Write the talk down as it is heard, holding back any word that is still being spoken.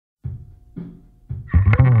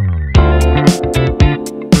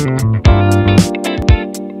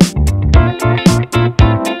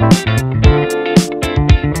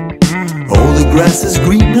grass is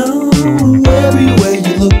greener everywhere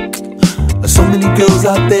you look. So many girls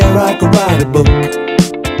out there I could write a book.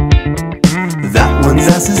 That one's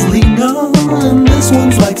ass is leaner and this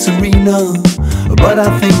one's like Serena, but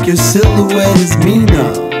I think your silhouette is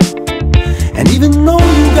meaner. And even though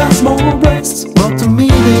you got small breasts, well to me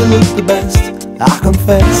they look the best. I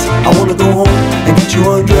confess, I wanna go home and get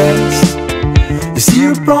you undressed. You see,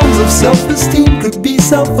 your problems of self-esteem could be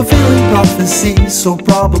self-fulfilling prophecies, so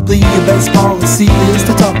probably your best policy is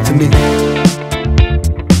to talk to me.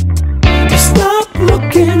 Stop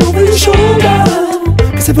looking over your shoulder,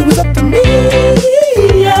 'cause if it was up to me,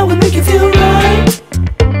 I would make you feel right.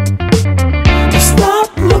 Stop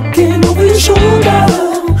looking over your shoulder,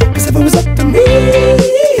 'cause if it was up to me,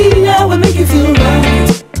 I would make you feel right.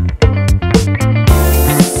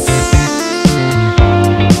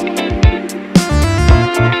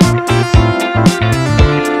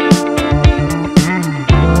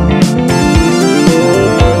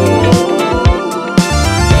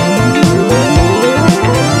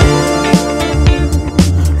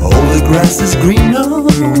 Grass is greener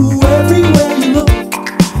everywhere you look.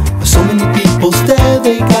 So many people stare,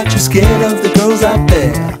 they got you scared of the girls out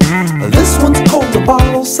there. This one's called the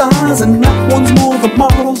bottle size, and that one's more the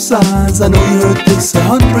model size. I know you heard this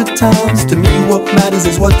 100 times. To me what matters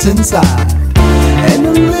is what's inside. And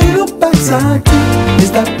a little backside too.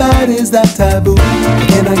 Is that bad, is that taboo?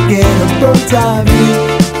 Can I get a bird's eye view?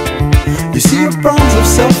 You see, your problems of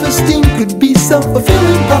self-esteem could be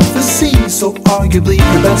self-fulfilling prophecy, so arguably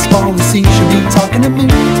your best policy should be talking to me,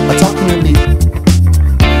 or talking to me.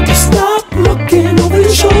 Stop looking over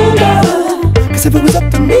your shoulder, 'cause if it was up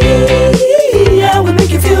to me, I would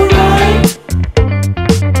make you feel right.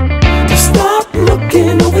 Stop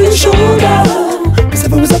looking over your shoulder, 'cause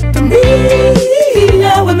if it was up to me,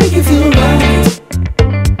 I would make you feel right.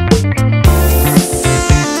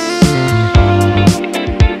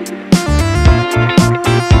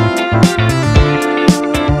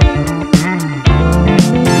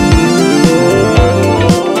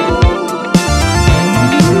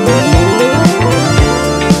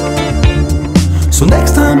 So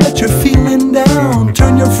next time that you're feeling down,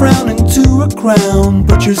 turn your frown into a crown.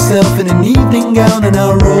 Put yourself in an evening gown and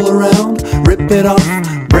I'll roll around. Rip it off,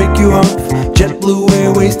 break you off. JetBlue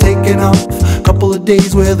Airways taking off. Couple of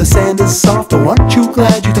days where the sand is soft. Oh, aren't you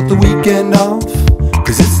glad you took the weekend off?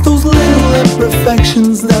 'Cause it's those little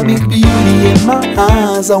imperfections that make beauty in my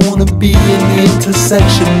eyes. I wanna be in the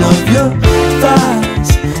intersection of your thighs.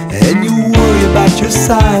 And you worry about your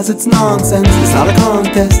size, it's nonsense, it's not a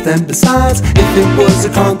contest. And besides, if it was a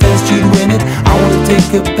contest, you'd win it. I wanna take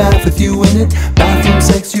a bath with you in it. Bathroom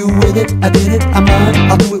sex, you with it, I did it, I might.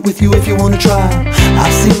 I'll do it with you if you wanna try.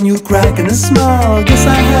 I've seen you cracking a smile, guess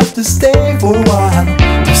I have to stay for a while.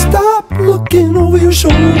 Stop looking over your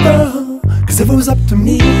shoulder, 'cause if it was up to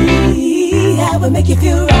me, I would make you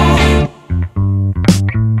feel right.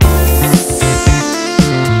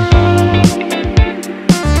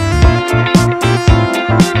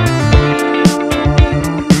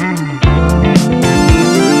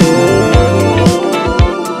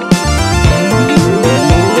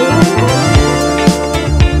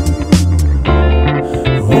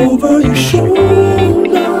 Over your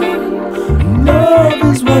shoulder, love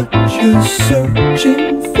is what you're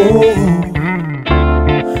searching for.